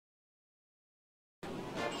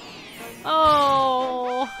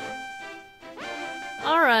Oh.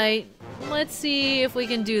 Alright. Let's see if we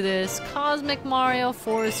can do this. Cosmic Mario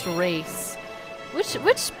Forest Race.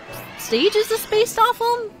 Which stage is this based off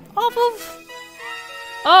of?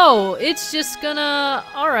 Oh, it's just gonna...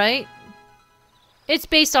 Alright. It's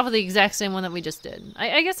based off of the exact same one that we just did.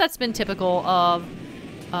 I guess that's been typical of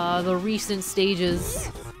the recent stages.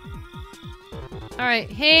 Alright,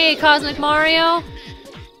 hey Cosmic Mario!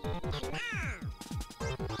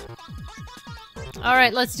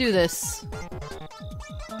 Alright, let's do this.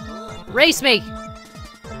 Race me!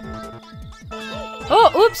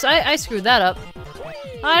 Oh, oops, I screwed that up.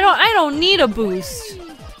 I don't need a boost.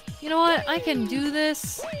 You know what? I can do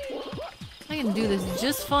this. I can do this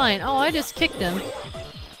just fine. Oh, I just kicked him.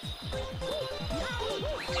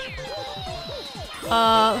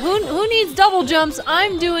 Who needs double jumps?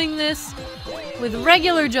 I'm doing this with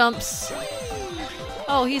regular jumps.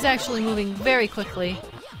 Oh, he's actually moving very quickly.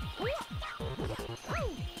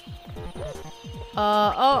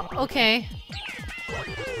 Oh, okay.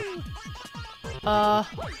 Huh?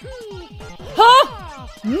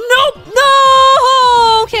 Nope!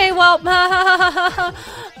 No! Okay, well,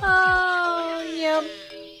 oh, yep.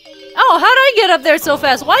 Oh, how did I get up there so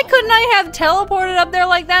fast? Why couldn't I have teleported up there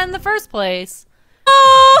like that in the first place?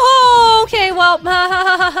 Oh, okay, well,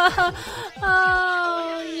 oh,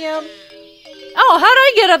 yep. Oh, how did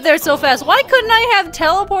I get up there so fast? Why couldn't I have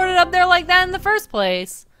teleported up there like that in the first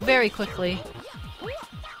place? Very quickly.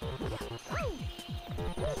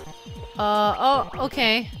 Oh,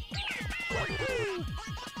 okay.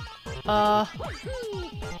 Huh?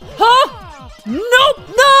 Nope!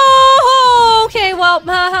 No! Okay, well,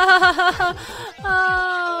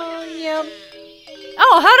 oh, yep.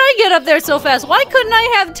 Oh, how did I get up there so fast? Why couldn't I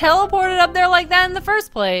have teleported up there like that in the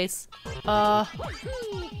first place? Huh?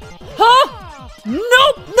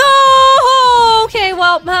 Nope! No! Okay,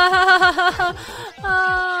 well,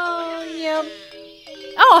 oh, yep.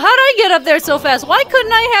 Oh, how did I get up there so fast? Why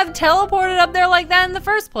couldn't I have teleported up there like that in the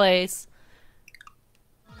first place?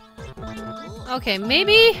 Okay,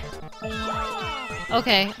 maybe?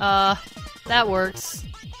 Okay, that works.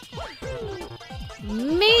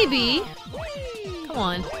 Maybe? Come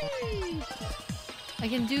on. I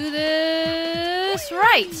can do this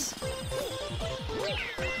right!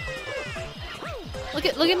 Look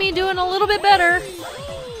at me doing a little bit better.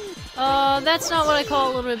 That's not what I call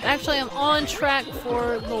a little bit. Actually, I'm on track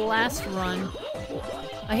for the last run.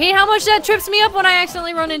 I hate how much that trips me up when I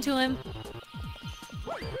accidentally run into him.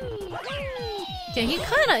 Okay, he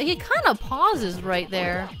kinda pauses right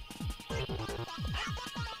there.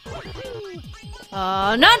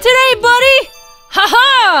 Not today, buddy!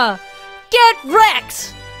 Haha! Get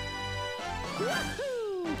wrecked!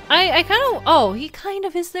 I kinda, oh, he kind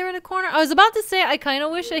of is there in a corner. I was about to say, I kinda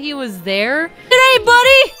wish that he was there. Today,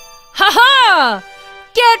 buddy! Haha!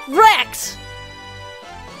 Get wrecked!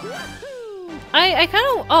 I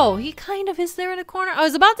kinda, oh, he kind of is there in a corner. I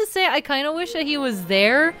was about to say, I kinda wish that he was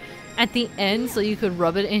there at the end so you could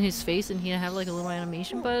rub it in his face and he'd have like a little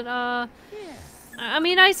animation, but, I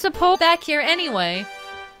mean, I suppose back here anyway.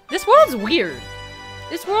 This world's weird.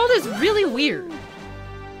 This world is really weird.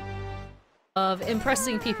 Of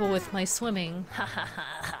impressing people with my swimming. Ha ha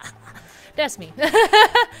ha. That's me.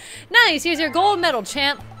 Nice, here's your gold medal,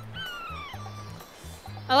 champ.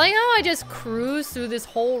 I like how I just cruised through this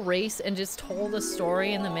whole race and just told a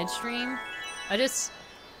story in the midstream. I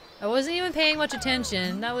wasn't even paying much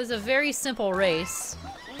attention. That was a very simple race.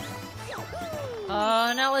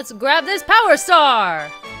 Now let's grab this power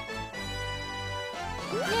star!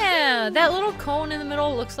 Yeah, that little cone in the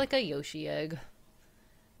middle looks like a Yoshi egg.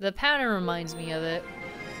 The pattern reminds me of it.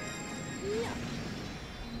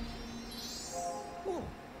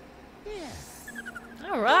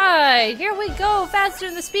 Alright, here we go! Faster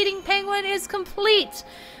Than the Speeding Penguin is complete!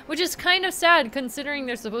 Which is kind of sad considering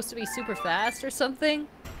they're supposed to be super fast or something.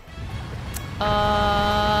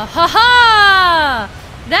 Haha!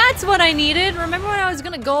 That's what I needed! Remember when I was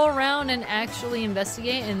gonna go around and actually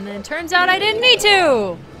investigate and then turns out I didn't need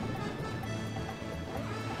to!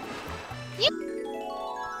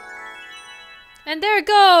 And there it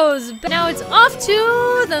goes! Now it's off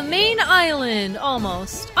to the main island,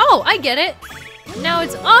 almost. Oh, I get it! Now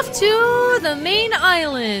it's off to the main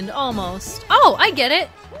island, almost. Oh, I get it!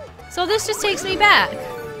 So this just takes me back.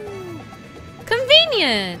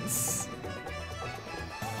 Convenience!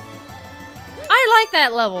 I like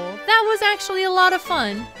that level. That was actually a lot of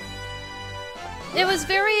fun. It was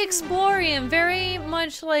very exploring and very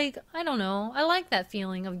much like, I don't know, I like that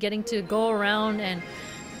feeling of getting to go around and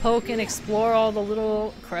poke and explore all the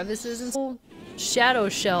little crevices and shadow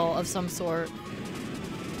shell of some sort.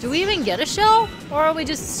 Do we even get a shell? Or are we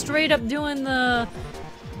just straight up doing the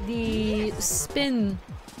spin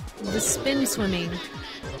swimming?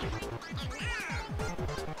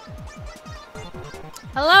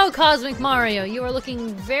 Hello, Cosmic Mario. You are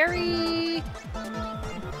looking very...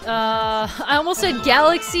 I almost said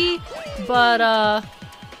Galaxy, but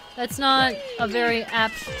that's not a very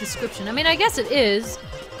apt description. I mean, I guess it is.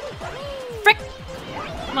 Frick!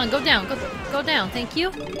 Come on, go down. Go down. Thank you.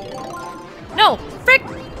 No! Frick!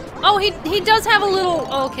 Oh, he does have a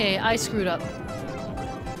little... Okay, I screwed up.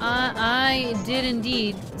 I did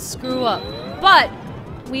indeed screw up. But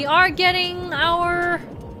we are getting our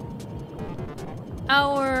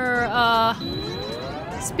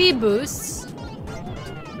speed boosts.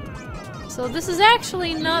 So this is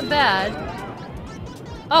actually not bad.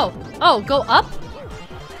 Oh, go up?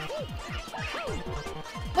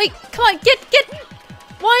 Wait, come on, get!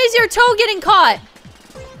 Why is your toe getting caught?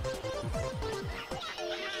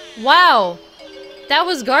 Wow, that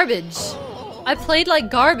was garbage. I played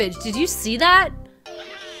like garbage. Did you see that?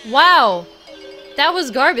 Wow, that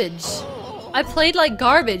was garbage. I played like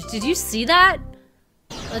garbage. Did you see that?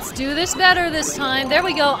 Let's do this better this time. There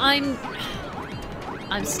we go. I'm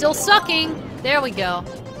still sucking. There we go.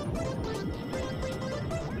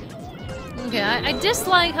 Okay, I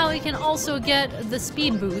dislike how he can also get the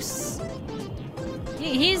speed boosts.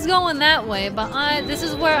 He's going that way, but this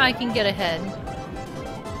is where I can get ahead.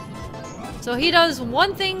 So he does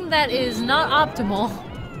one thing that is not optimal.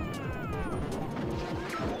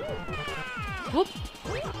 Whoop.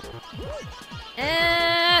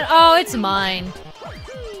 And oh, it's mine.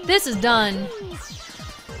 This is done.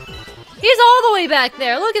 He's all the way back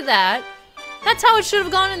there. Look at that. That's how it should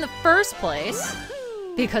have gone in the first place.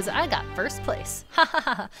 Because I got first place.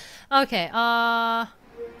 Okay,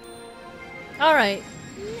 alright.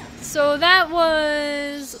 So that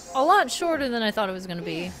was a lot shorter than I thought it was gonna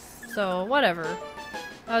be. So, whatever.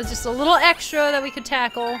 That was just a little extra that we could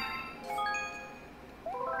tackle.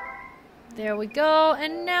 There we go.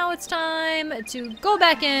 And now it's time to go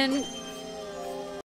back in